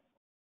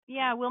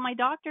 Yeah, will my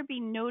doctor be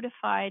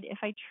notified if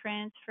I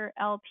transfer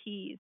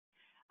LPs?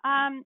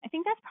 I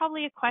think that's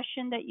probably a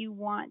question that you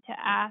want to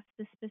ask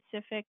the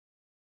specific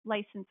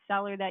licensed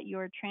seller that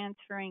you're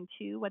transferring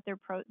to, what their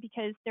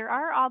because there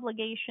are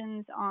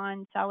obligations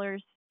on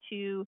sellers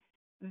to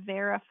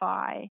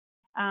verify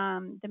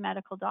the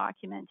medical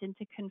document and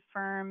to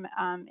confirm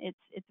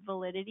its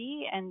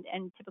validity, and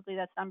typically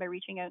that's done by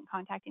reaching out and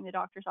contacting the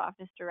doctor's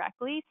office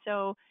directly.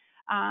 So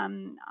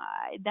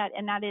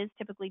that is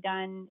typically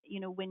done,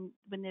 when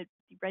the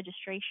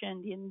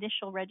registration, the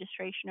initial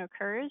registration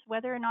occurs.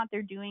 Whether or not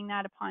they're doing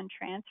that upon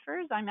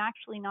transfers, I'm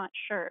actually not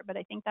sure, but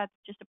I think that's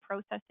just a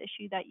process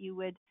issue that you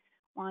would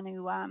want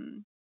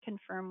to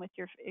confirm with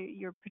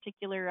your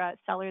particular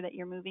seller that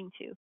you're moving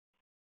to.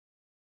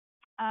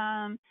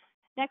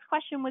 Next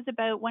question was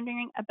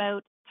wondering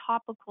about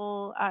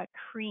topical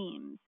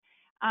creams.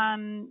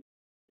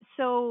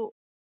 So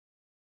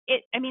I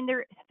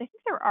think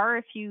there are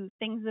a few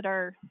things that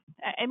are,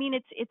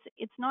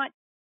 it's not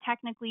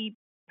technically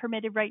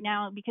permitted right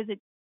now because it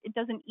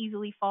doesn't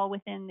easily fall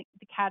within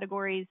the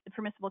categories, the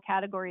permissible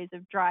categories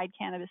of dried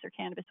cannabis or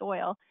cannabis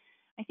oil.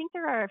 I think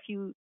there are a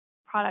few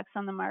products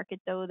on the market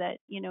though that,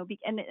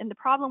 and the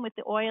problem with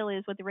the oil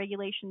is what the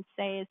regulations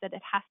say is that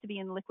it has to be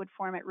in liquid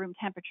form at room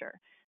temperature.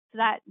 So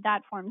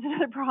that forms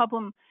another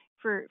problem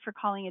for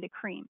calling it a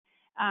cream.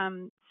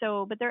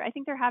 But I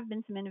think there have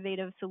been some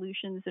innovative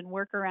solutions and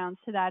workarounds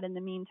to that in the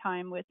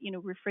meantime with,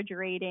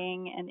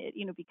 refrigerating, and it,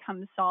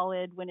 becomes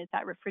solid when it's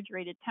at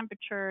refrigerated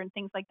temperature and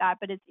things like that.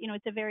 But it's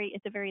a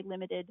very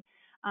limited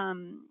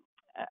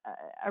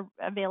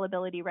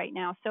availability right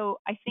now. So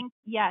I think,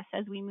 yes,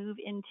 as we move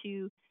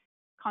into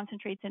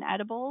concentrates and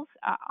edibles,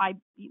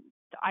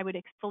 I would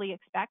fully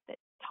expect that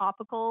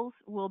topicals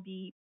will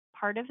be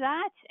part of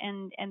that,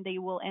 and they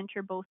will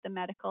enter both the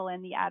medical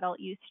and the adult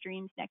use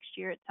streams next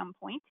year at some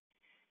point.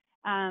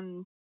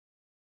 And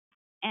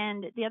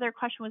the other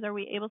question was, are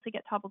we able to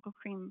get topical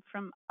cream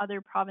from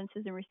other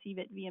provinces and receive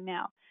it via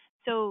mail?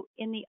 So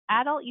in the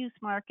adult use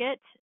market,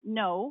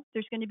 no,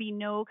 there's going to be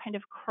no kind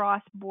of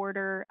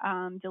cross-border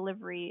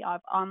delivery.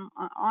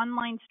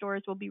 Online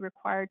stores will be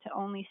required to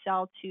only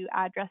sell to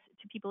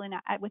people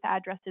with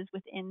addresses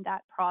within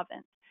that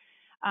province.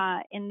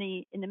 In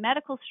the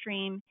medical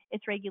stream,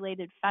 it's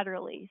regulated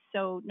federally.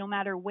 So no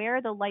matter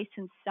where the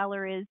licensed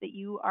seller is that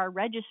you are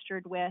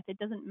registered with, it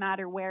doesn't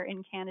matter where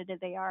in Canada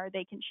they are,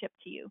 they can ship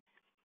to you.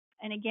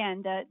 And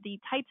again, the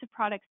types of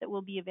products that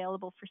will be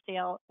available for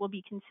sale will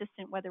be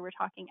consistent whether we're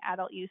talking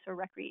adult use or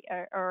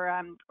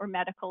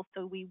medical.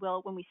 So we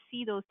will, when we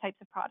see those types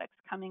of products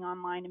coming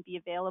online and be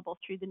available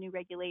through the new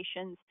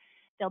regulations,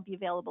 they'll be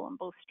available in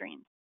both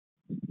streams.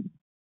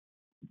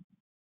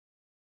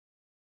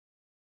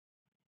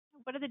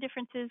 What are the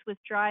differences with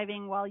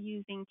driving while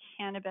using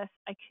cannabis?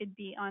 I could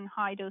be on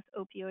high dose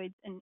opioids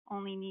and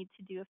only need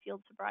to do a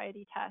field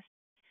sobriety test.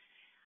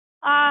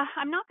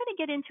 I'm not going to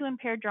get into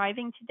impaired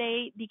driving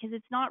today because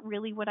it's not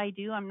really what I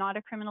do. I'm not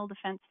a criminal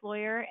defense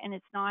lawyer, and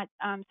it's not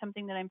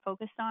something that I'm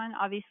focused on.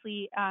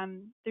 Obviously,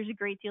 there's a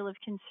great deal of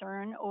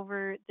concern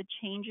over the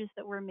changes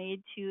that were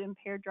made to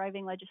impaired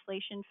driving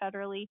legislation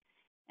federally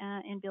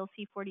in Bill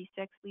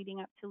C-46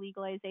 leading up to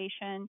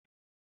legalization.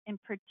 In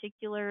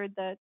particular,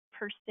 the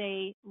per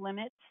se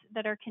limits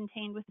that are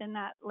contained within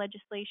that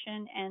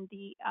legislation and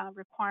the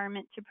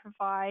requirement to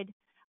provide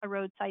a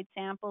roadside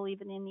sample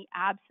even in the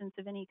absence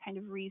of any kind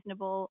of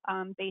reasonable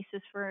basis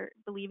for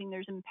believing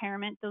there's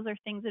impairment. Those are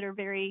things that are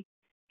very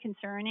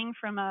concerning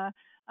from a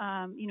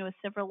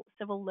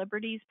civil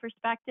liberties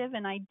perspective,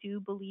 and I do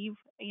believe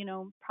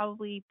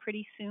probably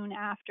pretty soon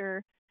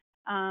after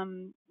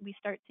we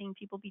start seeing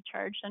people be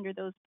charged under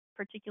those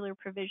particular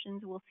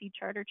provisions, we'll see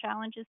charter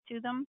challenges to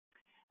them.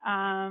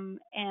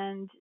 And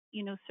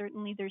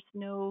certainly there's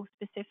no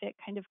specific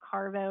kind of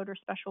carve out or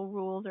special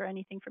rules or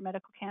anything for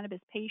medical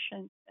cannabis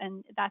patients.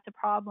 And that's a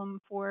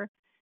problem for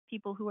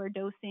people who are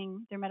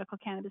dosing their medical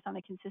cannabis on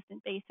a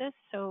consistent basis.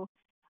 So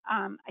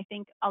I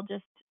think I'll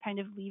just kind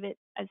of leave it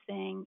as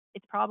saying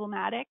it's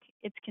problematic,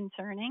 it's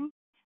concerning.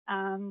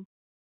 And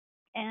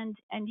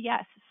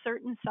yes,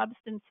 certain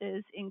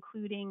substances,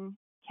 including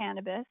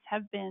cannabis,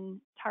 have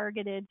been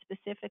targeted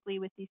specifically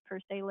with these per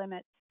se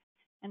limits.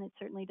 And it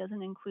certainly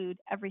doesn't include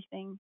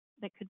everything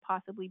that could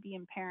possibly be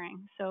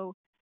impairing. So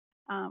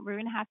we're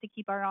going to have to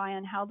keep our eye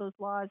on how those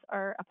laws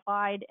are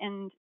applied,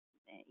 and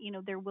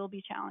there will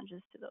be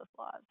challenges to those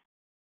laws.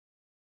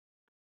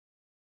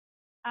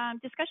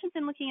 Discussions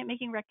in looking at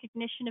making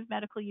recognition of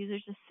medical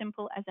users as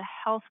simple as a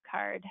health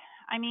card.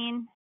 I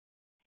mean,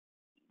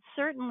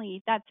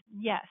 certainly that's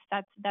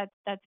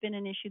been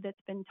an issue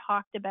that's been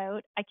talked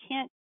about. I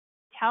can't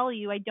tell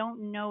you, I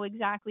don't know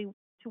exactly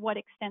to what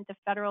extent the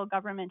federal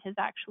government has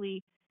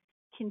actually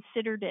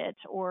considered it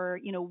or,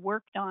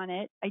 worked on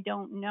it. I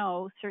don't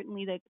know.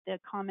 Certainly the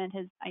comment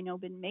has, I know,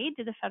 been made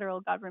to the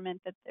federal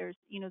government that there's,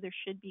 there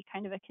should be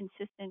kind of a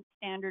consistent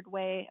standard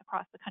way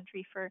across the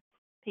country for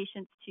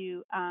patients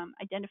to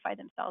identify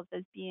themselves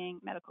as being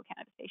medical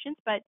cannabis patients.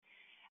 But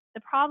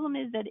the problem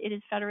is that it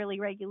is federally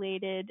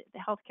regulated. The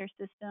healthcare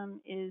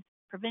system is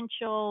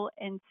provincial,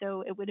 and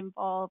so it would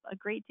involve a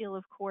great deal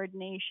of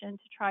coordination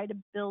to try to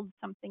build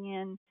something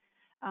in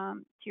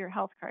to your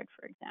health card,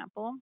 for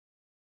example.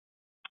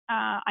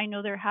 I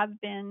know there have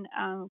been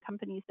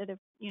companies that have,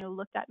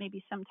 looked at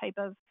maybe some type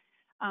of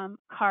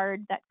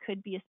card that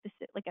could be a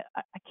specific, like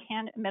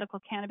a medical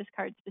cannabis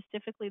card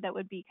specifically that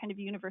would be kind of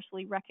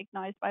universally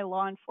recognized by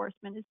law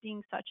enforcement as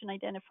being such and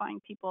identifying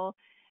people.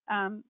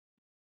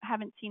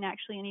 Haven't seen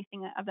actually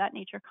anything of that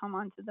nature come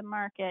onto the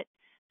market.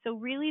 So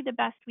really the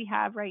best we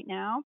have right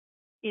now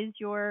is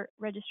your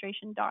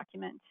registration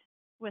document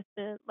with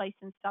the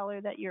licensed seller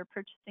that you're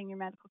purchasing your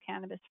medical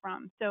cannabis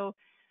from. So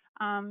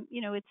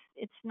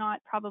it's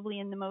not probably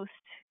in the most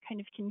kind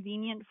of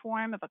convenient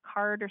form of a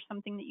card or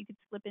something that you could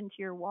slip into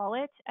your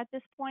wallet at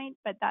this point,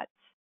 but that's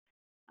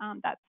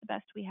the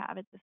best we have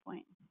at this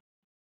point.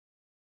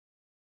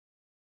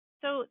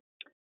 So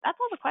that's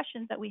all the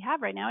questions that we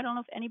have right now. I don't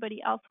know if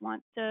anybody else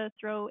wants to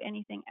throw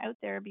anything out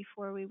there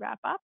before we wrap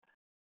up.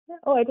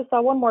 Oh, I just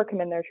saw one more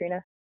come in there,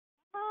 Trina.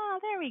 Oh,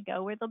 there we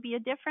go. Where there'll be a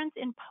difference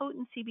in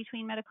potency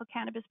between medical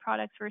cannabis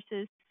products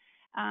versus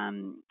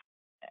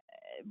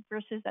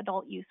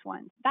adult use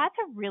ones. That's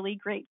a really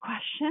great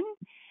question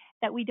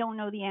that we don't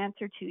know the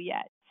answer to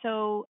yet.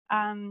 So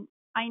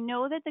I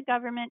know that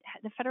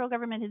the federal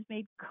government has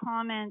made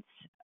comments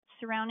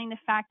surrounding the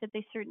fact that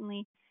they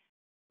certainly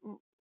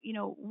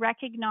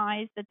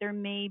recognize that there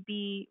may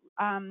be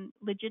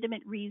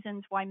legitimate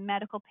reasons why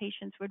medical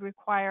patients would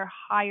require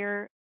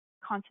higher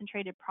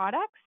concentrated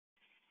products.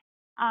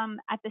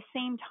 At the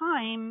same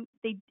time,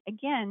 they,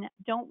 again,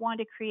 don't want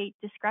to create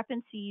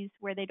discrepancies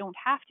where they don't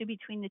have to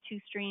between the two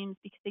streams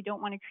because they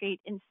don't want to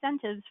create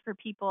incentives for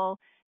people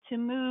to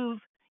move,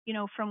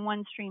 from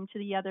one stream to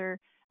the other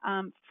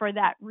for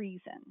that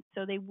reason.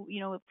 So they,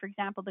 for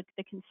example,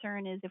 the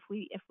concern is if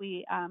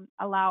we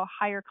allow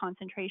higher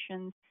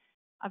concentrations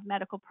of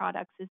medical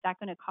products, is that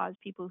going to cause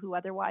people who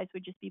otherwise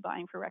would just be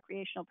buying for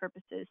recreational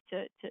purposes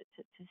to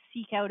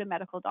seek out a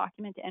medical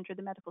document to enter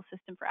the medical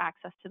system for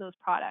access to those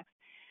products?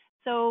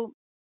 So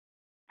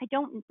I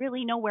don't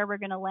really know where we're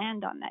going to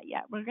land on that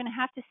yet. We're going to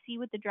have to see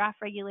what the draft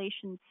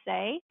regulations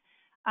say.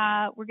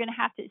 We're going to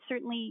have to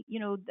certainly,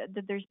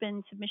 there's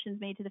been submissions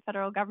made to the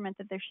federal government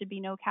that there should be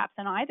no caps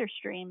on either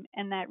stream,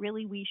 and that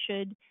really we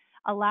should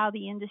allow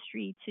the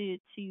industry to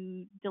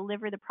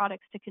deliver the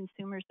products to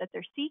consumers that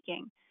they're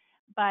seeking.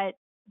 But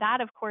that,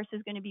 of course,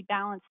 is going to be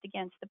balanced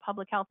against the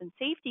public health and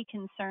safety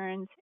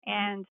concerns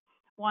and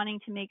wanting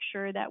to make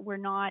sure that we're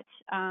not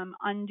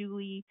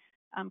unduly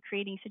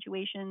creating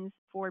situations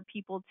for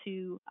people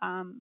to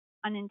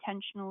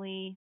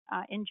unintentionally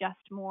ingest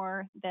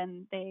more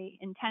than they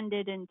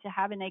intended and to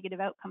have a negative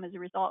outcome as a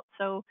result.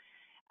 So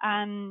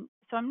I'm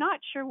not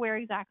sure where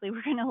exactly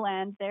we're going to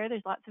land there.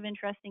 There's lots of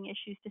interesting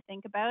issues to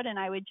think about, and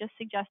I would just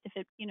suggest if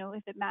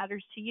it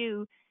matters to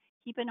you,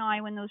 keep an eye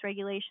when those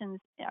regulations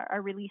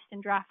are released in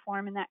draft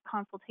form and that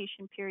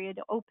consultation period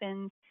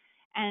opens,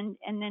 and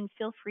then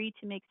feel free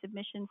to make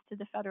submissions to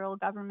the federal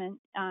government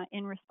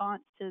in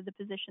response to the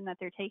position that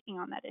they're taking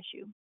on that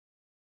issue.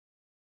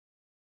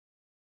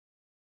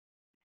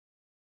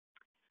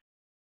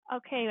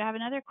 Okay, we have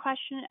another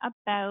question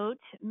about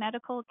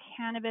medical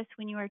cannabis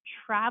when you are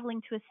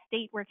traveling to a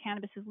state where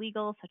cannabis is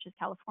legal, such as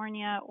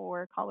California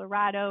or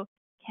Colorado.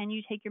 Can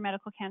you take your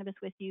medical cannabis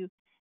with you?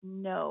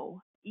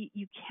 No.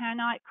 You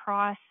cannot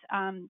cross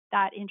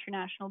that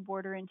international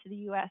border into the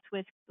U.S.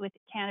 with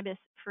cannabis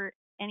for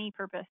any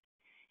purpose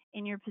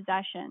in your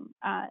possession.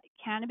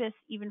 Cannabis,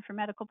 even for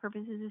medical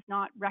purposes, is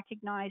not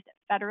recognized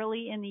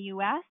federally in the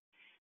U.S.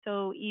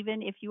 So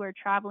even if you are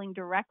traveling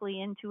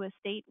directly into a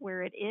state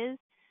where it is,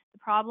 the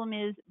problem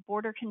is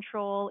border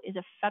control is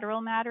a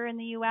federal matter in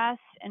the U.S.,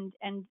 and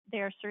they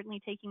are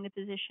certainly taking the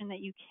position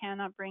that you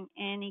cannot bring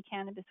any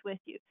cannabis with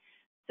you.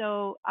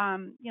 So,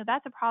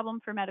 that's a problem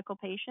for medical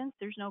patients.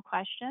 There's no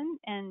question.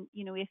 And,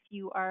 if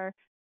you are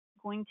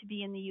going to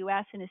be in the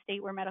U.S. in a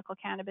state where medical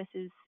cannabis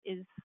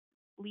is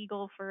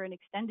legal for an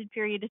extended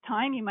period of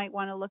time, you might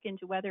want to look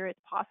into whether it's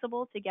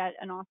possible to get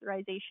an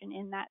authorization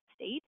in that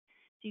state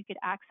so you could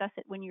access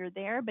it when you're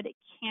there, but it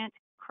can't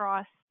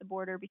cross the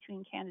border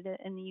between Canada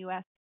and the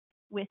U.S.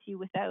 with you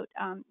without,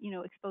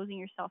 exposing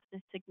yourself to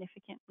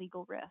significant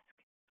legal risk.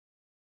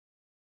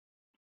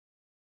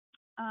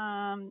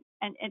 And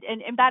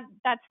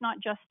that's not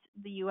just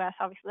the U.S.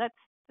 Obviously,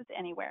 that's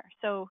anywhere.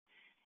 So,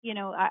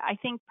 I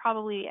think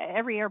probably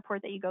every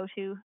airport that you go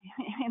to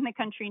in the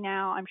country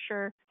now, I'm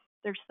sure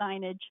there's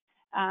signage,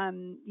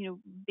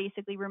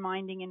 basically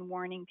reminding and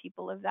warning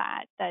people of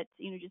that,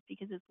 just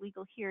because it's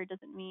legal here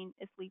doesn't mean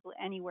it's legal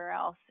anywhere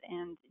else,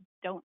 and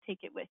don't take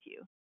it with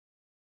you.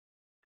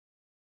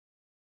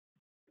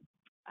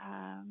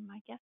 I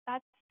guess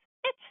that's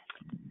it.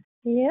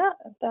 Yeah,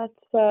 that's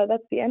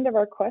the end of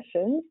our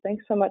questions.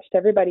 Thanks so much to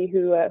everybody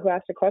who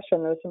asked a question.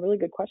 There were some really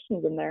good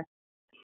questions in there.